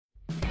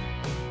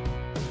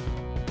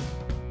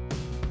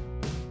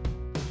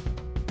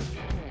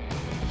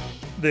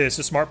This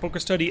is Smart Poker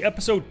Study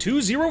episode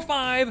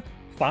 205,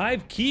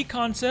 5 Key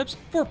Concepts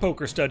for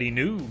Poker Study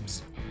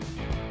Noobs.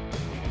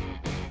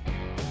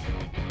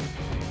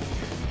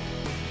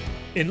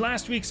 In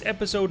last week's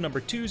episode number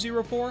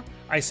 204,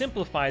 I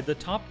simplified the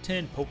top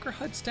 10 poker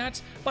HUD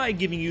stats by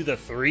giving you the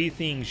 3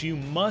 things you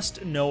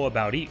must know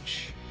about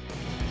each.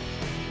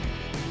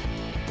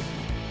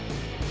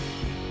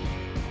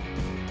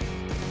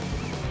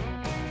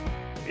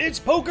 It's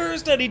poker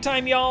study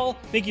time, y'all!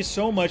 Thank you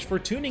so much for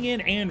tuning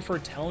in and for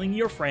telling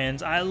your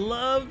friends. I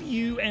love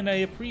you and I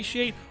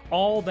appreciate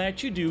all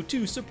that you do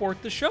to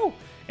support the show.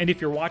 And if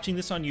you're watching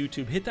this on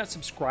YouTube, hit that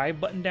subscribe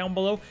button down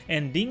below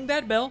and ding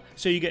that bell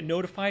so you get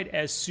notified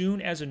as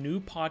soon as a new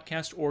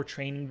podcast or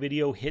training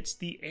video hits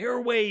the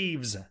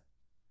airwaves.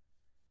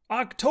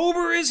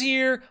 October is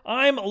here.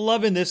 I'm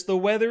loving this. The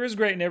weather is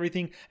great and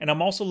everything. And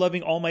I'm also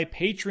loving all my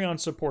Patreon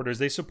supporters.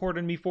 They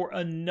supported me for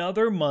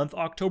another month.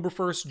 October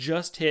 1st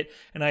just hit,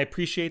 and I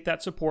appreciate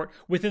that support.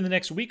 Within the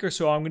next week or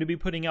so, I'm going to be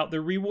putting out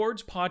the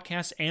rewards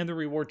podcast and the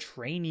reward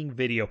training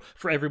video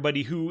for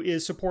everybody who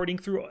is supporting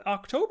through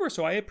October.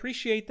 So I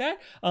appreciate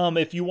that.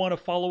 If you want to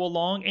follow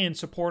along and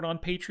support on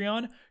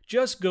Patreon,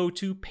 just go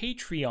to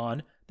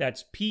Patreon.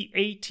 That's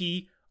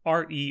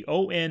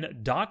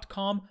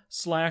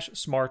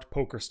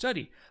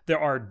patreon.com/smartpokerstudy. There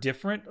are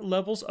different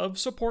levels of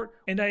support,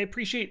 and I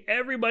appreciate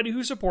everybody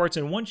who supports,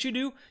 and once you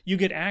do, you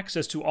get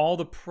access to all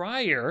the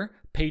prior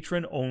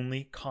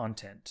patron-only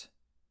content.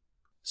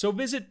 So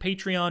visit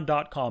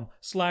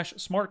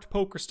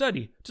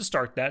patreon.com/smartpokerstudy to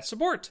start that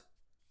support.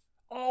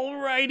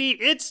 Alrighty,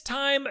 it's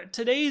time.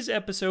 Today's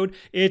episode,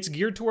 it's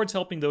geared towards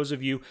helping those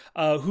of you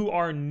who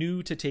are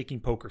new to taking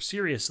poker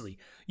seriously.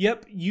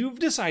 Yep, you've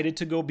decided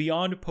to go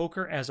beyond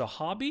poker as a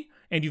hobby,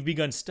 and you've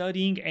begun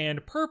studying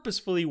and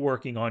purposefully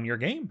working on your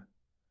game.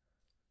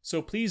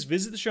 So please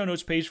visit the show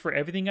notes page for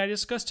everything I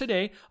discussed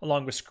today,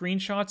 along with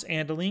screenshots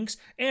and links,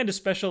 and a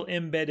special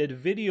embedded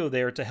video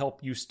there to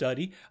help you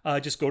study.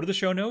 Just go to the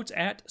show notes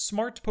at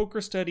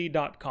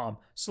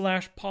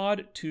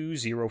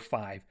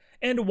smartpokerstudy.com/pod205.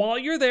 And while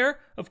you're there,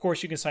 of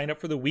course, you can sign up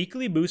for the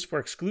weekly boost for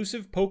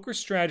exclusive poker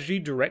strategy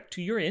direct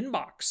to your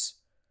inbox.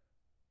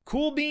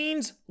 Cool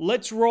beans,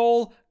 let's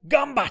roll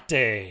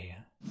Gambate!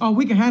 Oh,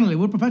 we can handle it.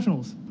 We're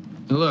professionals.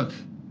 Now look,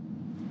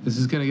 this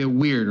is gonna get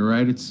weird, all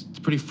right? It's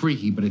pretty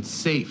freaky, but it's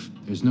safe.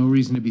 There's no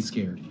reason to be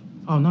scared.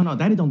 Oh, no,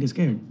 Daddy don't get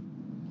scared.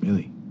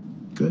 Really?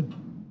 Good.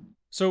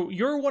 So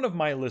you're one of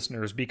my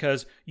listeners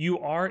because you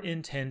are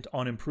intent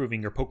on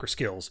improving your poker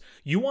skills.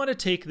 You want to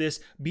take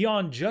this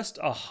beyond just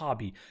a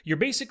hobby. You're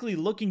basically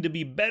looking to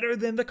be better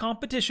than the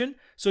competition,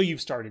 so you've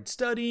started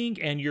studying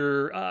and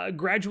you're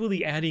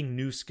gradually adding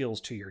new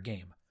skills to your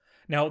game.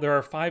 Now, there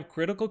are 5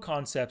 critical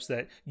concepts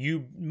that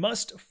you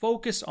must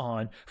focus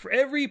on for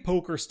every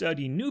poker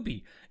study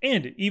newbie.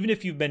 And even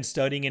if you've been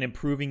studying and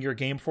improving your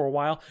game for a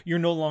while, you're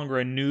no longer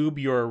a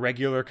noob, you're a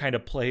regular kind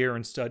of player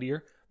and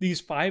studier. These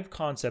 5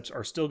 concepts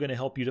are still going to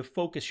help you to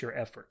focus your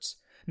efforts.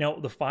 Now,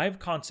 the 5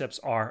 concepts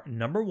are: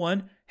 number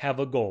 1, have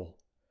a goal.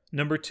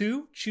 Number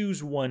 2,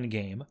 choose one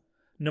game.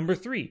 Number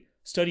 3,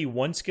 study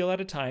one skill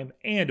at a time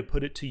and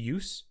put it to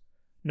use.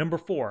 Number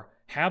 4,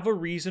 have a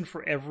reason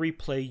for every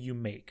play you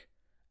make.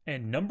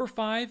 And number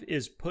 5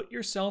 is put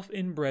yourself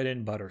in bread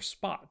and butter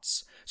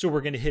spots. So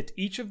we're going to hit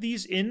each of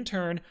these in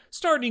turn,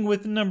 starting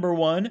with number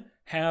 1,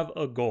 have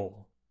a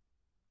goal.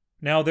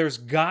 Now, there's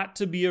got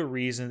to be a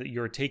reason that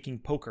you're taking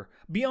poker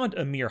beyond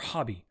a mere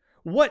hobby.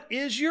 What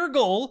is your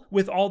goal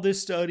with all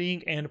this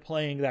studying and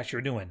playing that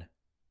you're doing?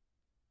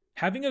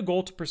 Having a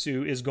goal to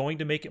pursue is going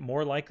to make it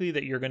more likely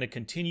that you're going to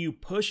continue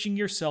pushing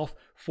yourself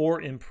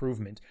for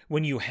improvement.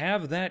 When you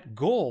have that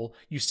goal,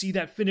 you see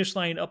that finish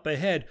line up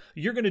ahead,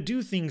 you're going to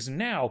do things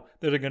now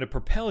that are going to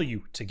propel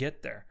you to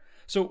get there.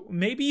 So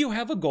maybe you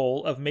have a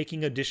goal of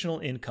making additional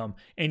income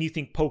and you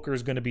think poker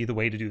is going to be the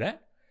way to do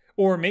that.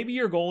 Or maybe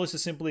your goal is to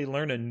simply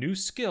learn a new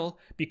skill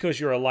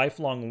because you're a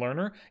lifelong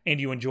learner and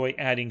you enjoy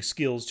adding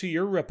skills to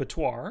your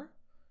repertoire.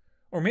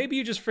 Or maybe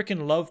you just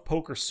freaking love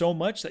poker so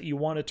much that you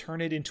want to turn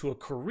it into a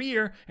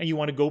career and you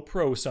want to go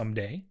pro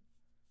someday.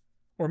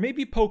 Or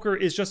maybe poker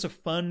is just a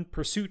fun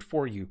pursuit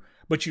for you,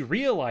 but you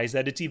realize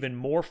that it's even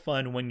more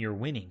fun when you're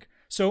winning.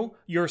 So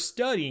you're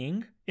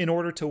studying in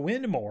order to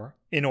win more,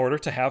 in order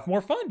to have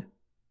more fun.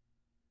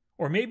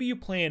 Or maybe you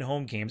play in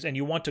home games and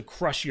you want to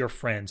crush your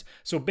friends.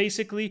 So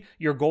basically,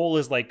 your goal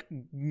is like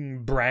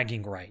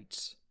bragging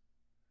rights.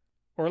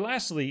 Or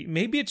lastly,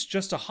 maybe it's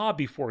just a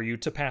hobby for you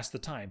to pass the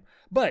time.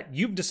 But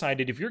you've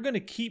decided if you're going to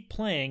keep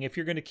playing, if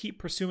you're going to keep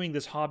pursuing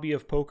this hobby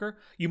of poker,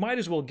 you might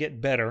as well get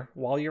better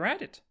while you're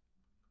at it.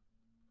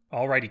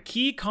 Alrighty,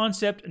 key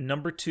concept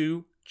number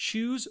 2,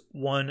 choose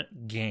one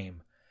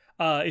game.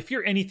 If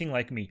you're anything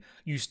like me,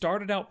 you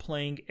started out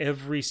playing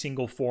every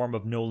single form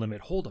of No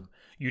Limit Hold'em.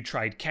 You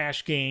tried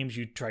cash games,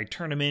 you tried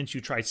tournaments,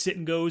 you tried sit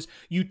and goes,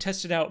 you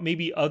tested out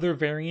maybe other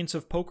variants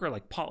of poker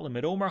like Pot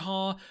Limit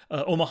Omaha,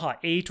 Omaha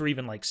 8, or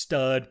even like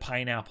Stud,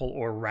 Pineapple,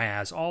 or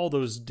Raz, all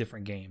those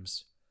different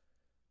games.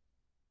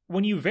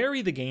 when you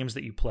vary the games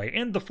that you play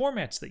and the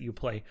formats that you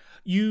play,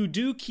 you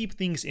do keep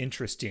things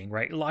interesting,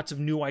 right? Lots of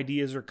new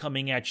ideas are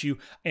coming at you,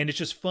 and it's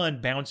just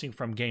fun bouncing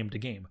from game to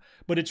game.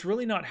 But it's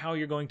really not how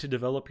you're going to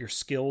develop your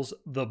skills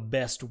the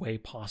best way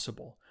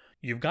possible.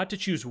 You've got to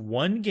choose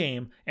one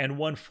game and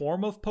one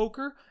form of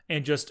poker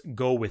and just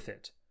go with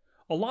it.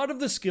 A lot of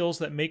the skills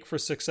that make for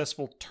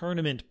successful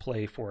tournament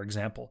play, for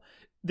example,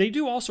 they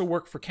do also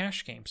work for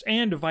cash games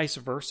and vice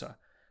versa.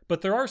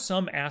 But there are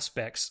some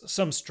aspects,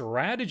 some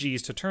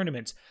strategies to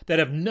tournaments that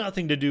have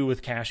nothing to do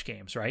with cash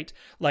games, right?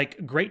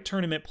 Like great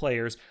tournament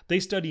players, they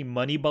study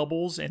money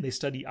bubbles and they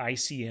study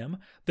ICM.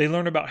 They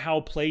learn about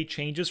how play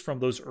changes from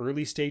those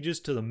early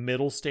stages to the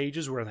middle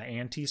stages where the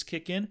antes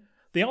kick in.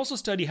 They also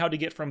study how to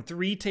get from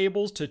 3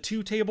 tables to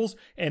 2 tables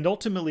and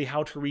ultimately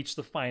how to reach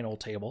the final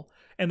table.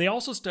 And they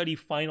also study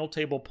final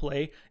table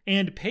play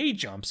and pay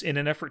jumps in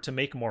an effort to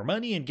make more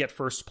money and get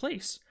first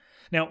place.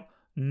 Now,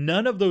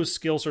 none of those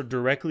skills are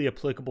directly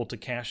applicable to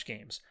cash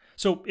games.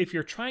 So if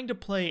you're trying to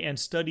play and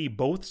study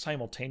both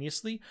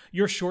simultaneously,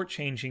 you're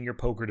shortchanging your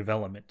poker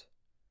development.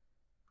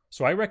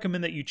 So I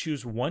recommend that you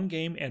choose one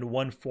game and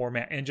one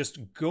format and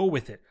just go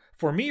with it.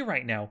 For me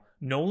right now,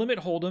 No Limit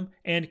Hold'em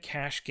and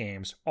cash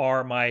games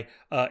are my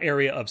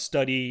area of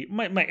study,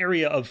 my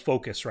area of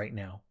focus right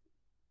now.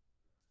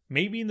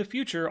 Maybe in the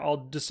future, I'll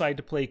decide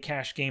to play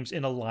cash games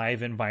in a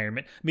live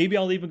environment. Maybe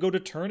I'll even go to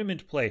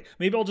tournament play.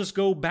 Maybe I'll just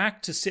go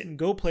back to sit and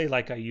go play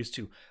like I used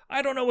to.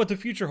 I don't know what the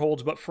future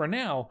holds, but for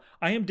now,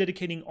 I am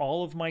dedicating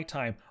all of my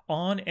time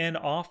on and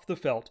off the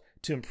felt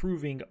to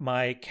improving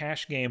my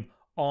cash game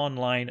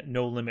online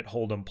No Limit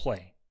Hold'em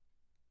play.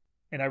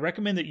 And I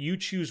recommend that you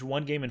choose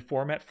one game and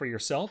format for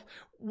yourself.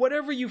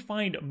 Whatever you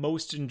find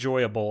most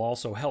enjoyable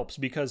also helps,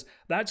 because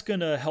that's going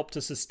to help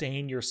to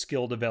sustain your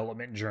skill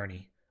development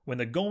journey. When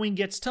the going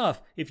gets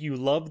tough, if you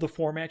love the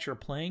format you're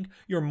playing,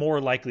 you're more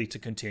likely to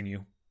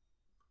continue.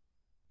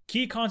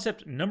 Key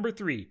concept number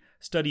 3,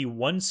 study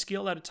one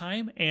skill at a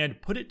time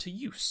and put it to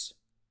use.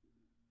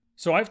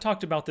 So I've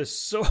talked about this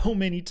so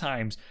many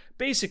times.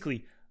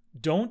 Basically,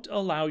 don't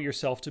allow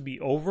yourself to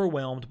be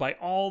overwhelmed by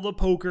all the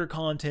poker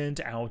content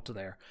out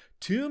there.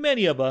 Too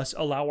many of us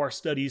allow our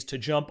studies to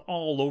jump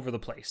all over the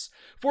place.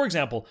 For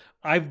example,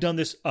 I've done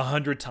this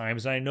 100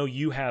 times, and I know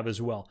you have as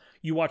well.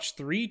 You watch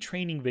 3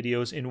 training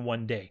videos in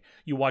one day.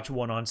 You watch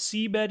one on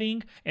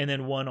c-betting, and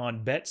then one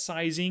on bet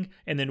sizing,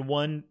 and then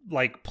one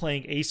like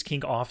playing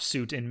ace-king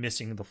offsuit and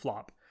missing the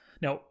flop.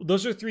 Now,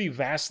 those are 3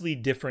 vastly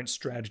different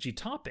strategy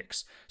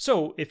topics.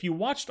 So, if you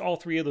watched all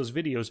 3 of those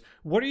videos,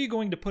 what are you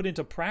going to put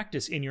into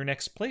practice in your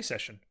next play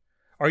session?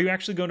 Are you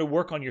actually going to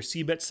work on your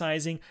c-bet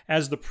sizing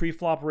as the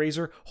pre-flop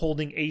raiser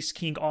holding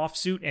ace-king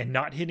offsuit and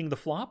not hitting the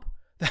flop?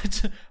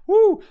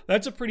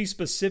 That's a pretty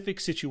specific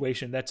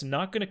situation that's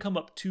not going to come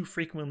up too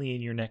frequently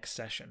in your next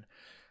session.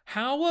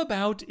 How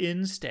about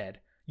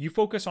instead, you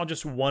focus on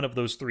just one of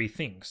those 3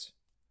 things?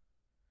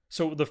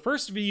 So the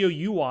first video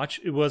you watch,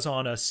 it was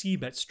on a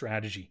c-bet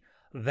strategy.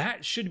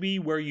 That should be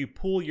where you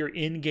pull your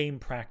in-game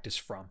practice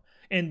from,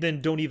 and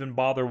then don't even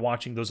bother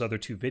watching those other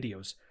 2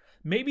 videos.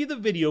 Maybe the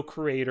video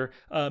creator,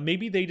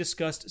 maybe they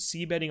discussed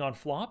c-betting on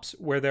flops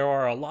where there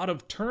are a lot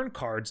of turn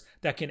cards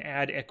that can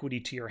add equity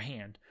to your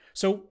hand.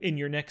 So in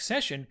your next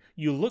session,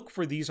 you look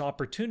for these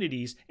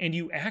opportunities and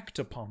you act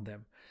upon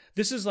them.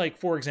 This is like,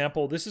 for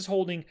example, this is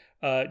holding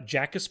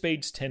Jack of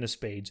Spades, 10 of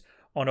Spades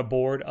on a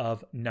board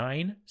of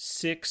 9,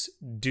 6,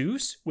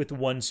 deuce with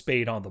 1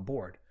 spade on the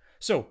board.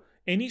 So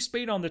any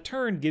spade on the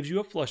turn gives you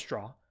a flush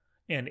draw.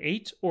 An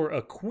 8 or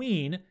a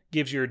queen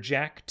gives your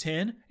Jack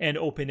 10 and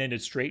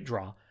open-ended straight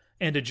draw.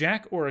 And a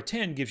Jack or a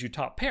 10 gives you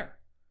top pair.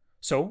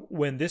 So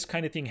when this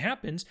kind of thing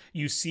happens,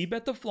 you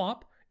c-bet the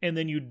flop, and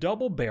then you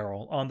double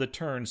barrel on the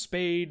turn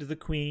spade, the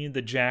queen,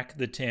 the Jack,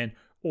 the 10,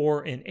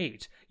 or an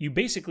 8. You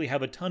basically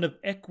have a ton of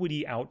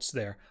equity outs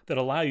there that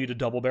allow you to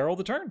double barrel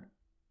the turn.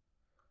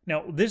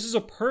 Now, this is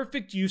a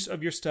perfect use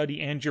of your study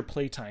and your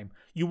playtime.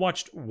 You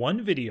watched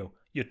one video,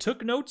 you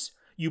took notes,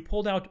 you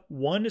pulled out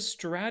one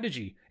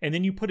strategy, and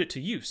then you put it to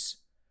use.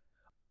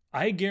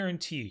 I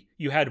guarantee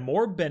you had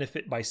more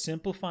benefit by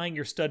simplifying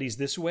your studies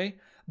this way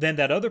than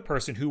that other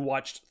person who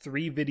watched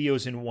 3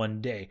 videos in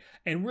one day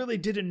and really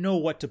didn't know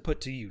what to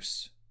put to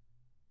use.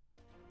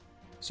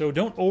 So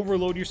don't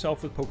overload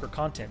yourself with poker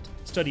content.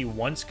 Study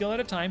one skill at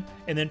a time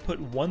and then put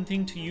one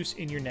thing to use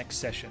in your next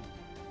session.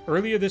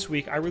 Earlier this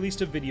week, I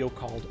released a video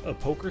called A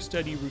Poker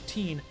Study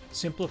Routine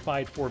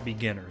Simplified for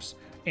Beginners,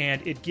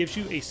 and it gives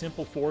you a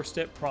simple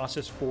 4-step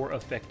process for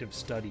effective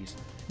studies.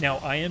 Now,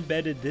 I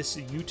embedded this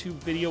YouTube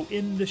video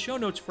in the show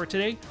notes for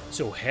today,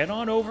 so head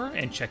on over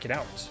and check it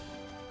out.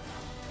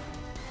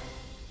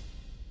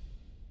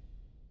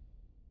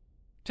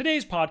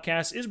 Today's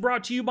podcast is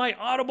brought to you by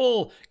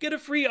Audible. Get a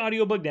free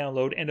audiobook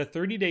download and a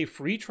 30-day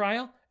free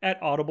trial at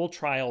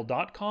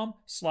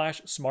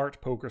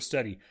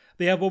audibletrial.com/smartpokerstudy.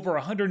 They have over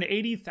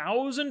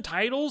 180,000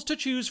 titles to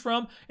choose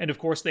from, and of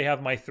course they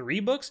have my 3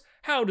 books,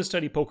 How to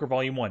Study Poker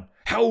Volume 1,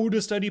 How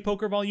to Study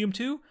Poker Volume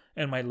 2,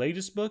 and my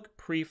latest book,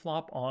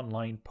 Pre-Flop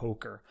Online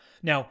Poker.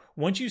 Now,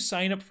 once you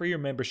sign up for your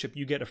membership,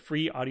 you get a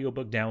free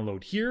audiobook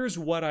download. Here's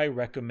what I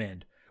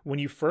recommend. When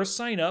you first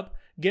sign up,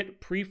 get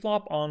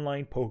Preflop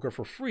Online Poker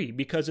for free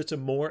because it's a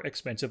more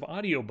expensive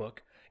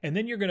audiobook. And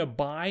then you're going to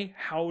buy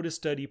How to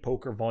Study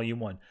Poker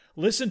Volume 1.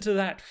 Listen to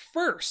that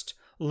first.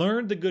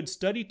 Learn the good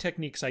study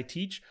techniques I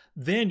teach,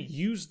 then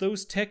use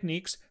those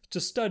techniques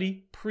to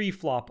study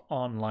Preflop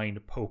Online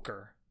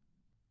Poker.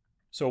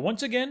 So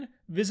once again,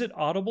 visit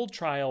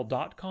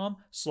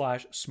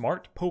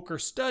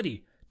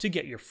audibletrial.com/smartpokerstudy to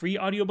get your free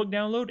audiobook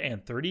download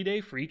and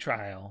 30-day free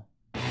trial.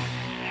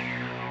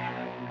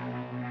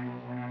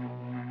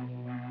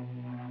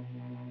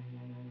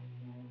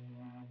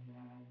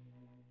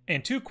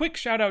 And two quick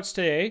shoutouts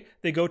today.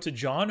 They go to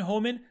John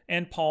Homan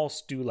and Paul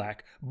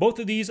Stulak. Both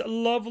of these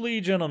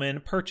lovely gentlemen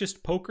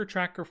purchased Poker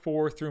Tracker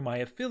 4 through my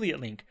affiliate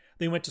link.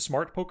 They went to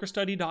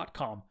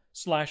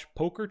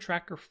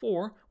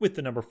smartpokerstudy.com/pokertracker4 with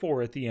the number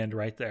 4 at the end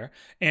right there.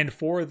 And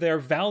for their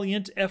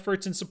valiant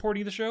efforts in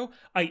supporting the show,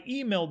 I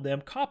emailed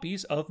them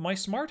copies of my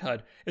Smart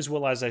HUD, as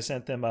well as I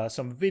sent them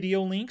some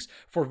video links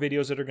for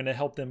videos that are going to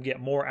help them get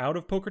more out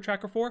of Poker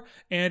Tracker 4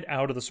 and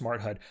out of the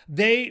Smart HUD.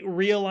 They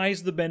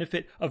realize the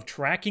benefit of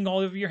tracking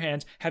all of your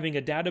hands, having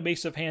a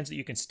database of hands that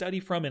you can study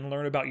from and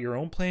learn about your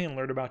own play and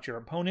learn about your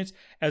opponents,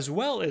 as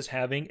well as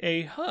having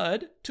a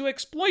HUD to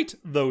exploit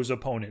those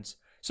opponents.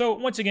 So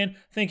once again,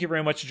 thank you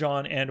very much,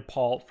 John and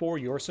Paul, for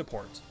your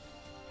support.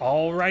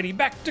 Alrighty,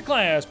 back to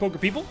class, poker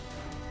people.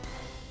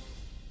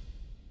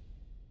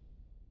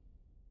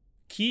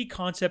 Key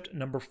concept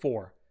number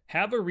 4.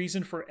 Have a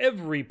reason for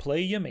every play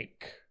you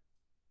make.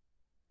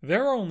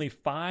 There are only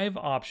 5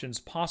 options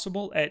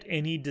possible at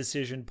any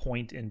decision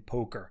point in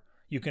poker.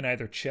 You can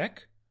either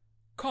check,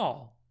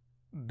 call,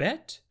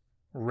 bet,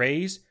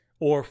 raise,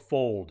 or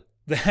fold.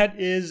 That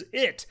is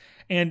it.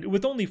 And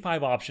with only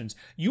 5 options,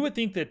 you would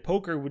think that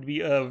poker would be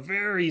a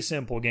very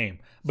simple game.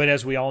 But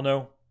as we all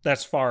know,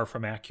 that's far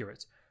from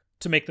accurate.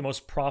 To make the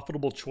most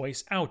profitable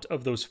choice out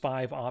of those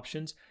 5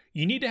 options,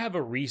 you need to have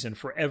a reason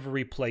for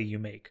every play you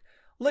make.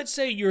 Let's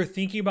say you're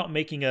thinking about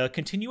making a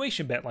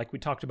continuation bet like we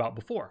talked about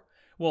before.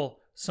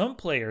 Well, some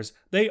players,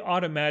 they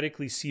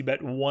automatically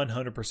c-bet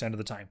 100% of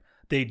the time.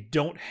 They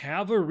don't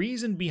have a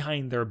reason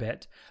behind their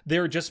bet.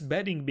 They're just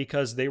betting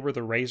because they were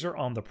the raiser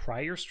on the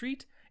prior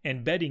street,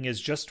 and betting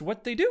is just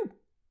what they do.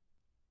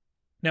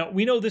 Now,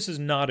 we know this is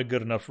not a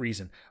good enough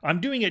reason.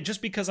 I'm doing it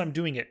just because I'm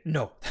doing it.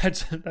 No,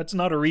 that's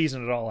not a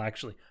reason at all,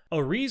 actually.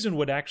 A reason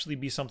would actually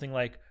be something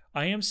like,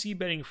 I am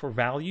c-betting for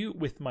value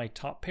with my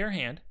top pair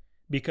hand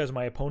because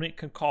my opponent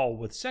can call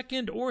with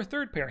second or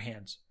third pair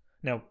hands.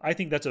 Now, I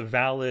think that's a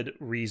valid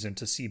reason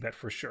to c-bet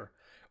for sure.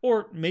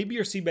 Or maybe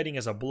you're c-betting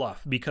as a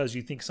bluff because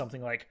you think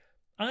something like,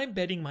 I'm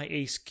betting my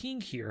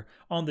ace-king here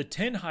on the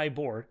 10 high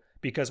board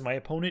because my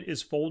opponent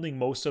is folding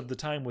most of the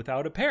time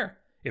without a pair.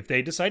 If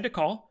they decide to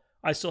call,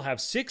 I still have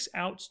 6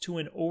 outs to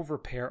an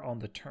overpair on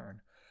the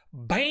turn.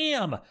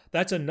 Bam!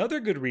 That's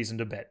another good reason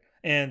to bet,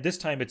 and this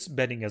time it's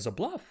betting as a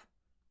bluff.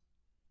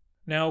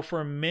 Now,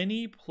 for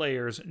many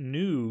players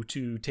new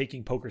to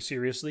taking poker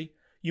seriously,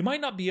 you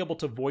might not be able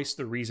to voice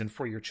the reason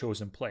for your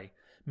chosen play.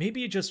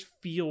 Maybe it just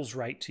feels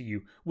right to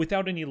you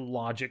without any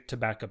logic to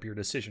back up your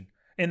decision.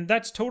 And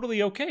that's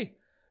totally okay.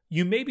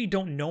 You maybe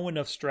don't know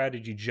enough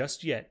strategy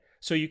just yet,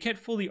 so you can't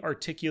fully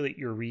articulate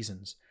your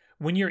reasons.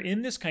 When you're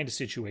in this kind of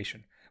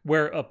situation,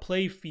 where a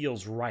play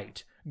feels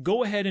right,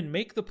 go ahead and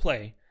make the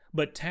play,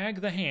 but tag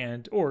the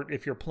hand, or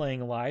if you're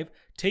playing live,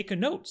 take a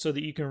note so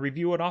that you can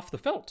review it off the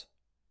felt.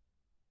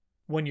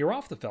 When you're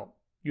off the felt,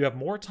 you have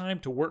more time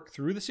to work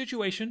through the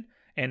situation,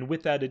 and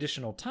with that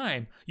additional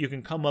time, you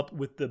can come up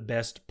with the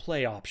best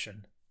play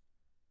option.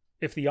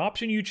 If the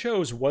option you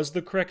chose was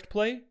the correct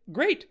play,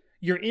 great!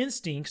 Your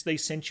instincts, they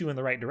sent you in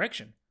the right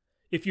direction.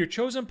 If your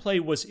chosen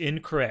play was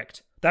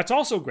incorrect, that's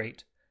also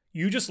great.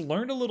 You just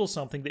learned a little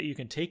something that you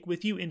can take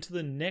with you into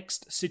the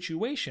next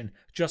situation,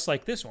 just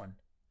like this one.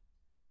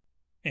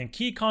 And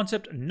key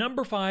concept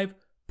number 5,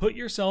 put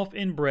yourself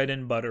in bread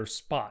and butter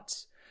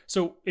spots.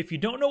 So if you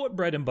don't know what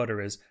bread and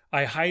butter is,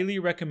 I highly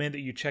recommend that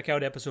you check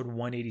out episode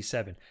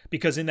 187,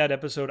 because in that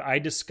episode I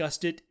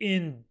discussed it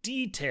in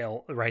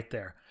detail right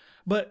there.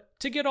 But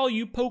to get all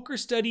you poker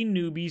study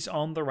newbies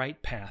on the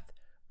right path,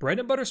 bread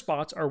and butter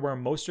spots are where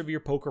most of your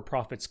poker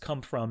profits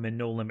come from in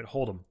No Limit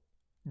Hold'em.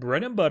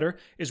 Bread and butter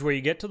is where you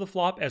get to the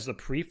flop as the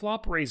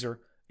pre-flop raiser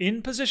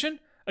in position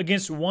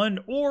against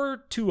 1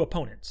 or 2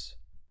 opponents,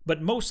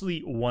 but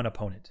mostly 1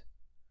 opponent.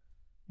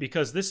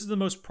 Because this is the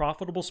most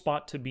profitable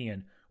spot to be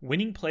in,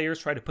 winning players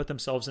try to put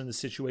themselves in the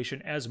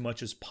situation as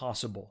much as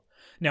possible.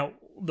 Now,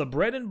 the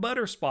bread and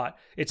butter spot,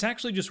 it's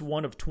actually just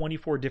one of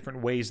 24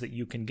 different ways that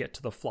you can get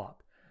to the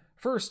flop.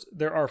 First,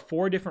 there are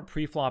 4 different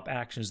pre-flop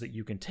actions that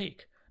you can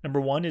take. Number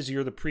 1 is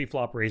you're the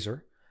pre-flop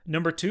raiser.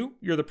 Number 2,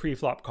 you're the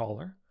pre-flop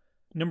caller.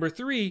 Number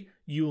 3,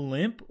 you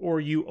limp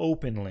or you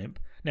open limp.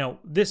 Now,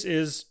 this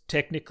is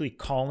technically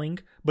calling,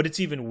 but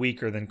it's even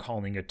weaker than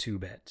calling a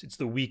 2-bet. It's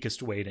the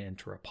weakest way to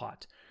enter a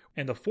pot.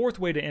 And the 4th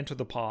way to enter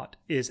the pot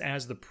is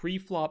as the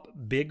pre-flop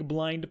big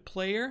blind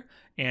player,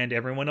 and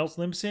everyone else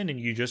limps in and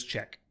you just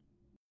check.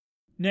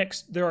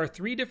 Next, there are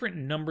 3 different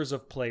numbers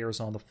of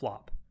players on the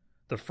flop.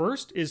 The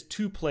first is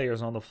 2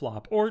 players on the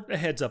flop, or a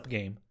heads-up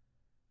game.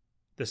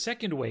 The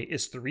second way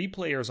is 3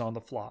 players on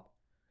the flop.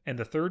 And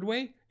the third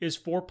way is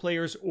 4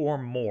 players or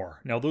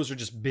more. Now those are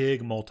just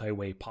big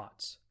multi-way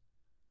pots.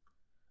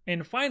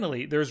 And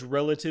finally, there's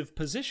relative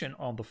position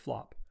on the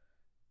flop.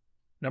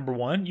 Number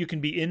 1, you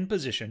can be in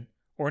position,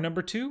 or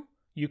number 2,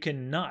 you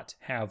cannot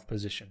have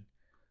position.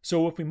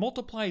 So if we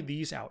multiply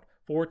these out,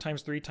 4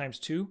 times 3 times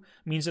 2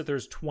 means that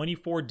there's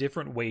 24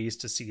 different ways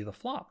to see the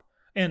flop.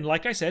 And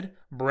like I said,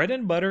 bread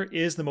and butter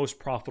is the most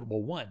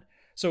profitable one.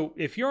 So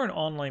if you're an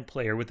online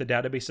player with a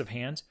database of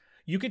hands,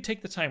 you can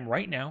take the time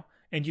right now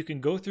and you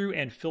can go through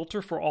and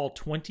filter for all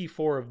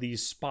 24 of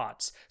these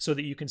spots so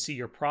that you can see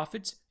your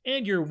profits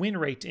and your win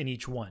rate in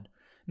each one.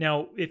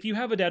 Now, if you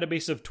have a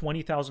database of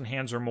 20,000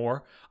 hands or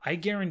more, I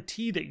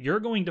guarantee that you're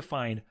going to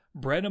find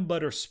bread and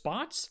butter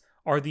spots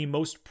are the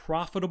most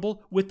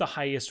profitable with the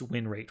highest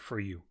win rate for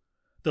you.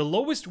 The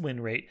lowest win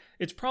rate,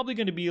 it's probably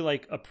going to be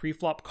like a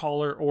preflop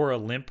caller or a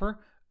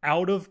limper,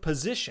 out of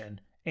position,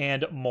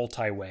 and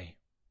multi-way.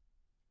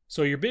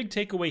 So your big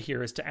takeaway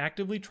here is to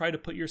actively try to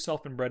put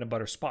yourself in bread and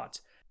butter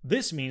spots.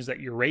 This means that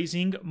you're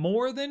raising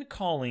more than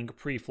calling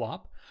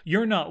preflop,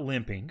 you're not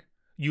limping,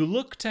 you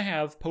look to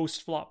have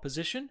post-flop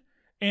position,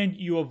 and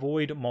you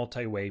avoid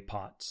multi-way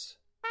pots.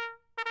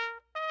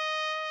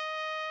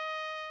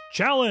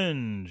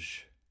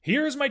 Challenge!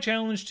 Here's my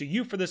challenge to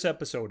you for this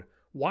episode.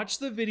 Watch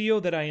the video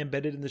that I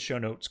embedded in the show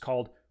notes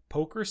called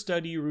Poker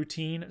Study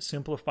Routine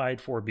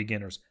Simplified for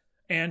Beginners,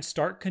 and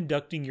start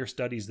conducting your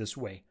studies this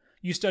way.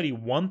 You study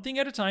one thing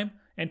at a time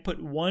and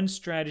put one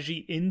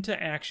strategy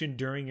into action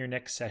during your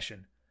next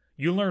session.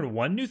 You learn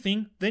one new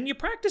thing, then you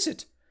practice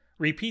it.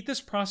 Repeat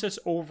this process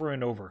over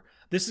and over.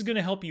 This is going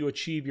to help you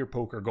achieve your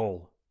poker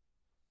goal.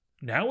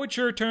 Now it's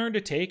your turn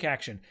to take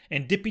action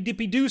and dippy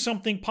do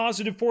something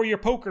positive for your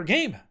poker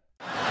game.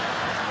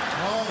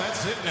 Oh,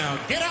 that's it now.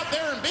 Get out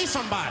there and be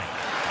somebody.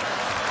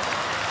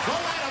 Go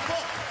write a book.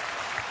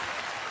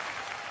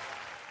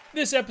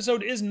 This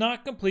episode is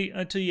not complete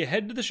until you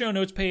head to the show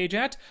notes page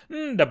at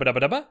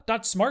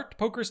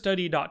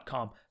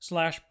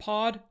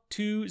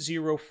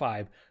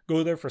www.smartpokerstudy.com/pod205.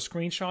 Go there for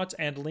screenshots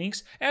and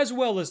links, as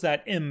well as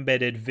that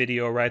embedded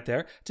video right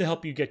there to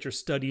help you get your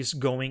studies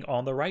going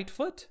on the right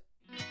foot.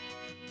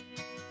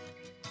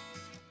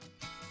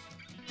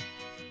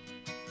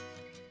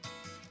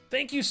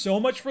 Thank you so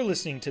much for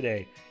listening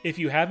today. If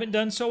you haven't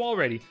done so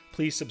already,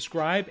 please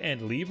subscribe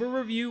and leave a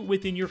review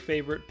within your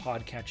favorite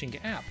podcatching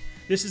app.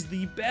 This is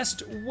the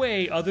best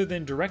way, other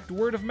than direct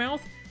word of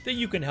mouth, that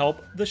you can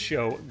help the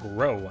show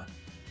grow.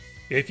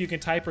 If you can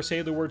type or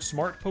say the word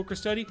Smart Poker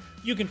Study,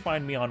 you can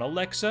find me on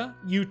Alexa,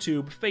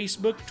 YouTube,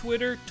 Facebook,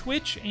 Twitter,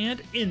 Twitch, and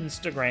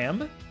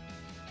Instagram.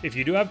 If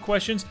you do have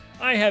questions,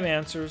 I have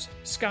answers.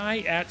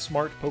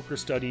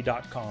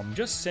 Sky@smartpokerstudy.com.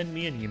 Just send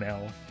me an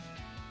email.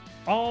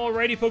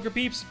 Alrighty, poker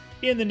peeps,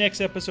 in the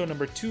next episode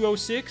number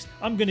 206,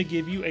 I'm going to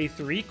give you a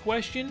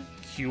 3-question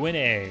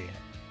Q&A.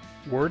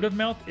 Word of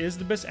mouth is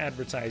the best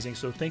advertising,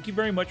 so thank you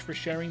very much for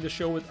sharing the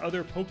show with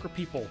other poker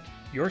people.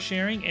 Your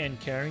sharing and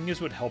caring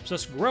is what helps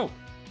us grow.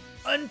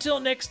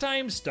 Until next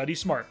time, study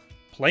smart,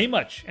 play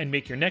much, and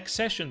make your next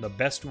session the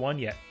best one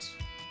yet.